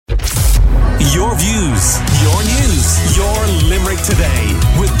Your views, your news, your Limerick Today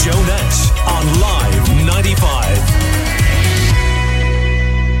with Joe Nash on Live 95.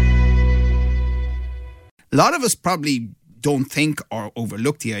 A lot of us probably don't think or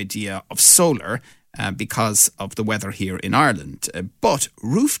overlook the idea of solar because of the weather here in Ireland. But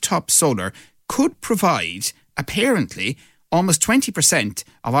rooftop solar could provide, apparently, almost 20%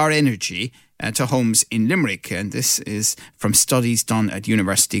 of our energy to homes in Limerick. And this is from studies done at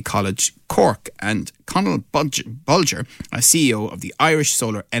University College Cork. And Conal Bulger, CEO of the Irish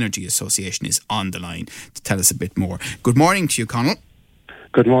Solar Energy Association, is on the line to tell us a bit more. Good morning to you, Conal.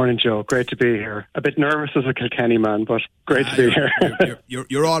 Good morning, Joe. Great to be here. A bit nervous as a Kilkenny man, but great to be here.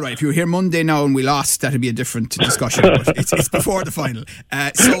 You're all right. If you were here Monday now and we lost, that'd be a different discussion. But it's before the final.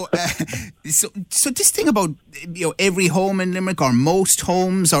 So this thing about every home in Limerick or most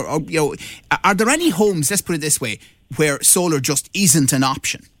homes, or are there any homes? Let's put it this way, where solar just isn't an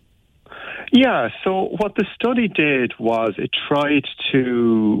option? Yeah, so what the study did was it tried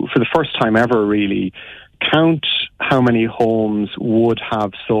to, for the first time ever really, count how many homes would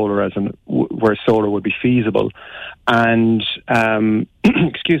have solar where solar would be feasible. And,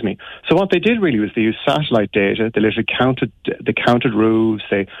 excuse me. So what they did really was they used satellite data. They literally counted roofs.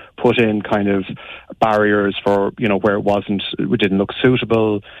 They put in kind of barriers for, where it didn't look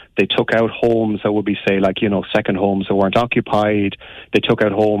suitable. They took out homes that would be, say, second homes that weren't occupied. They took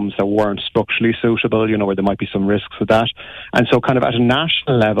out homes that weren't structurally suitable, where there might be some risks with that. And so kind of at a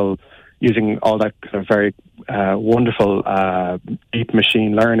national level, using all that kind of very wonderful deep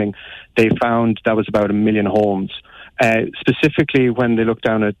machine learning, they found that was about 1 million homes. Specifically, when they looked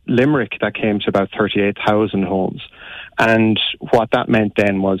down at Limerick, that came to about 38,000 homes. And what that meant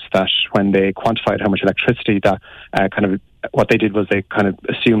then was that when they quantified how much electricity what they did was they kind of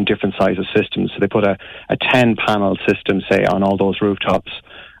assumed different sizes systems. So they put a 10-panel system, say, on all those rooftops.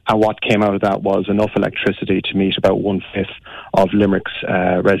 And what came out of that was enough electricity to meet about 1/5 of Limerick's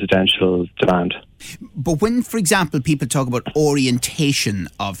residential demand. But when, for example, people talk about orientation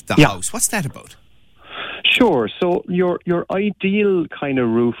of the house, what's that about? Sure. So your ideal kind of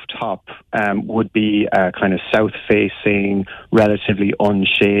rooftop would be kind of south-facing, relatively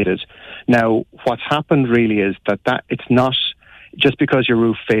unshaded. Now, what's happened really is that it's not. Just because your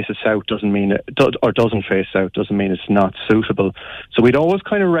roof faces south doesn't mean doesn't face south doesn't mean it's not suitable. So we'd always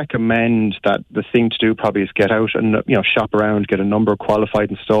kind of recommend that the thing to do probably is get out and shop around, get a number of qualified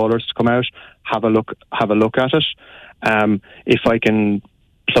installers to come out, have a look at it. If I can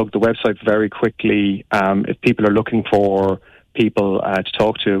plug the website very quickly, if people are looking for people to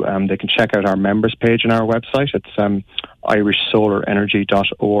talk to, they can check out our members page on our website. It's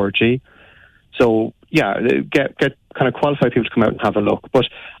irishsolarenergy.org. So yeah, get kind of qualified people to come out and have a look. But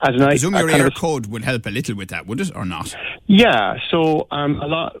as an I presume your air code would help a little with that, would it, or not? Yeah. So some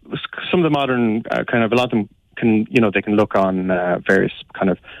of the modern a lot of them can they can look on various kind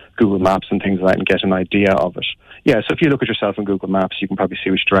of Google Maps and things like that and get an idea of it. Yeah. So if you look at yourself on Google Maps, you can probably see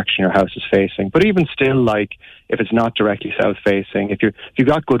which direction your house is facing. But even still, if it's not directly south facing, if you've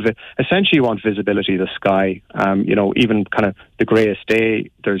got good, essentially you want visibility of the sky. Even kind of the greyest day,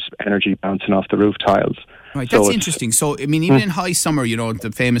 there's energy bouncing off the roof tiles. Right, that's interesting. So, I mean, even in high summer,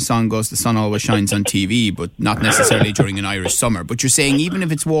 the famous song goes, "The sun always shines on TV," but not necessarily during an Irish summer. But you're saying even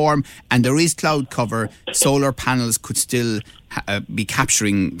if it's warm and there is cloud cover, solar panels could still be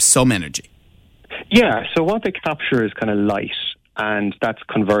capturing some energy. Yeah, so what they capture is kind of light, and that's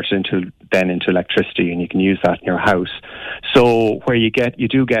converted into electricity, and you can use that in your house. So where you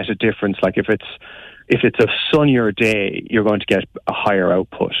do get a difference, like if it's a sunnier day, you're going to get a higher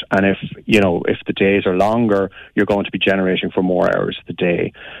output. And if the days are longer, you're going to be generating for more hours of the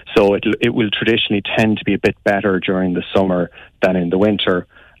day. So it will traditionally tend to be a bit better during the summer than in the winter.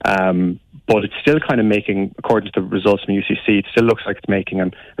 But it's still kind of making, according to the results from UCC, it still looks like it's making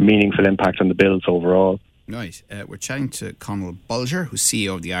a meaningful impact on the bills overall. Right. We're chatting to Conal Bulger, who's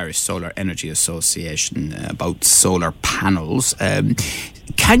CEO of the Irish Solar Energy Association, about solar panels.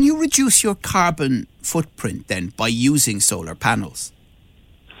 Can you reduce your carbon footprint then by using solar panels?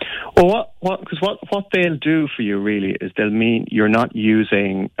 Well, what they'll do for you really is they'll mean you're not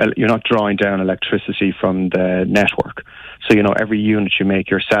drawing down electricity from the network. So every unit you make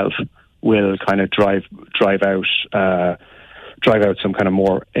yourself will kind of drive out some kind of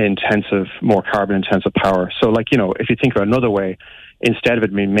more carbon intensive power. So if you think about another way, instead of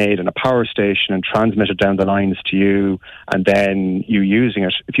it being made in a power station and transmitted down the lines to you and then you using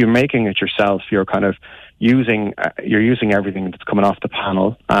it, if you're making it yourself, you're kind of using everything that's coming off the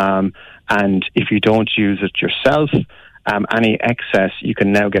panel. And if you don't use it yourself, any excess you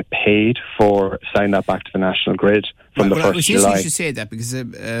can now get paid for selling that back to the national grid. from the 1st of July. You should say that, because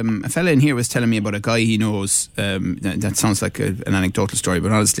a fella in here was telling me about a guy he knows, that sounds like an anecdotal story,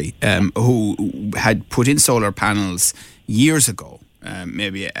 but honestly, who had put in solar panels years ago,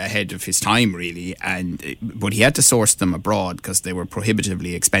 maybe ahead of his time really, but he had to source them abroad because they were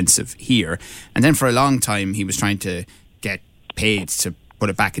prohibitively expensive here. And then for a long time he was trying to get paid to put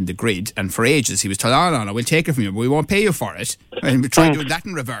it back in the grid, and for ages he was told, no, we'll take it from you, but we won't pay you for it. And we tried doing that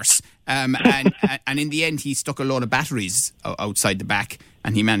in reverse, and in the end he stuck a load of batteries outside the back,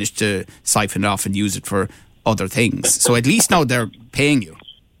 and he managed to siphon it off and use it for other things. So at least now they're paying you.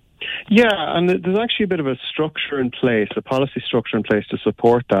 Yeah, and there's actually a bit of a structure in place, a policy structure in place to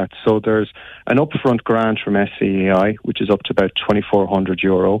support that. So there's an upfront grant from SCEI, which is up to about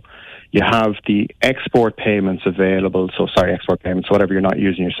 €2,400. You have the export payments available, export payments, whatever you're not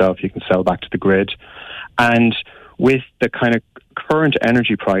using yourself, you can sell back to the grid. And with the kind of current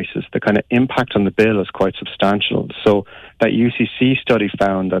energy prices, the kind of impact on the bill is quite substantial. So that UCC study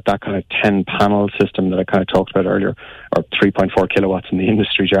found that kind of 10-panel system that I kind of talked about earlier, or 3.4 kilowatts in the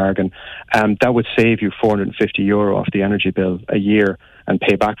industry jargon, that would save you €450 off the energy bill a year and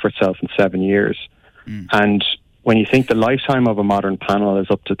pay back for itself in 7 years. And when you think the lifetime of a modern panel is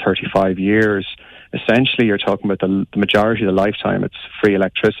up to 35 years, essentially you're talking about the majority of the lifetime, it's free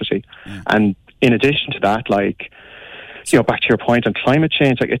electricity. And in addition to that, back to your point on climate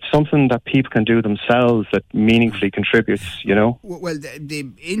change, it's something that people can do themselves that meaningfully contributes, Well,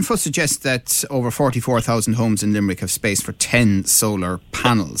 the info suggests that over 44,000 homes in Limerick have space for 10 solar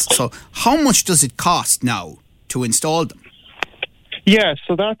panels. So how much does it cost now to install them? Yeah,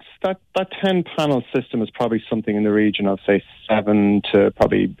 so that 10-panel system is probably something in the region of, say, 7 to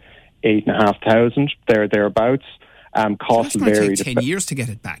probably 8,500, thereabouts. Costs will vary. It's going to take 10 years to get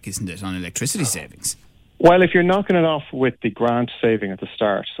it back, isn't it, on electricity savings? Well, if you're knocking it off with the grant saving at the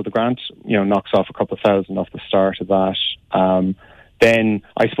start, so the grant, knocks off a couple of thousand off the start of that, then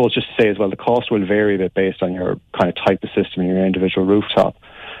I suppose just to say as well, the cost will vary a bit based on your kind of type of system in your individual rooftop.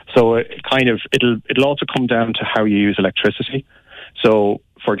 So it'll also come down to how you use electricity. So,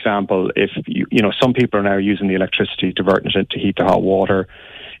 for example, if some people are now using the electricity, diverting it to heat their hot water.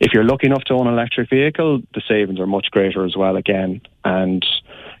 If you're lucky enough to own an electric vehicle, the savings are much greater as well again. And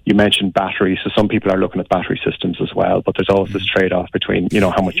you mentioned batteries, so some people are looking at battery systems as well, but there's always this trade-off between,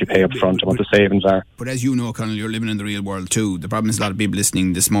 how much you pay up front and what the savings are. But as you know, Colonel, you're living in the real world too. The problem is a lot of people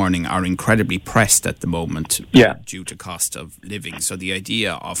listening this morning are incredibly pressed at the moment due to cost of living. So the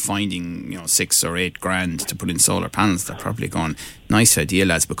idea of finding, 6 or 8 grand to put in solar panels, they're probably going, nice idea,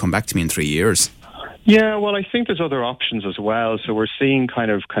 lads, but come back to me in 3 years. Yeah, well, I think there's other options as well. So we're seeing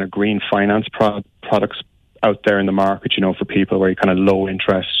kind of green finance products out there in the market, for people where you kind of low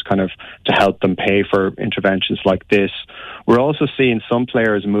interest, kind of to help them pay for interventions like this. We're also seeing some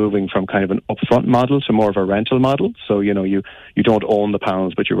players moving from kind of an upfront model to more of a rental model. So, you don't own the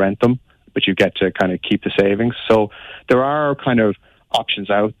panels, but you rent them, but you get to kind of keep the savings. So there are kind of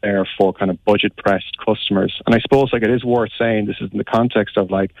options out there for kind of budget-pressed customers. And I suppose it is worth saying this is in the context of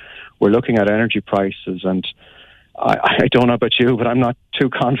we're looking at energy prices, and I don't know about you, but I'm not too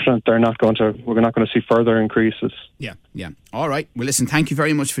confident we're not going to see further increases. Yeah. All right. Well, listen, thank you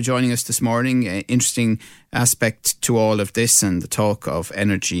very much for joining us this morning. Interesting aspect to all of this and the talk of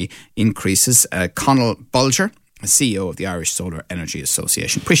energy increases. Conal Bolger, CEO of the Irish Solar Energy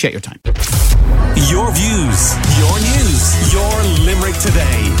Association. Appreciate your time. Your views, your news, your Limerick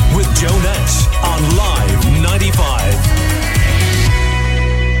Today with Joe Nash on Live 95.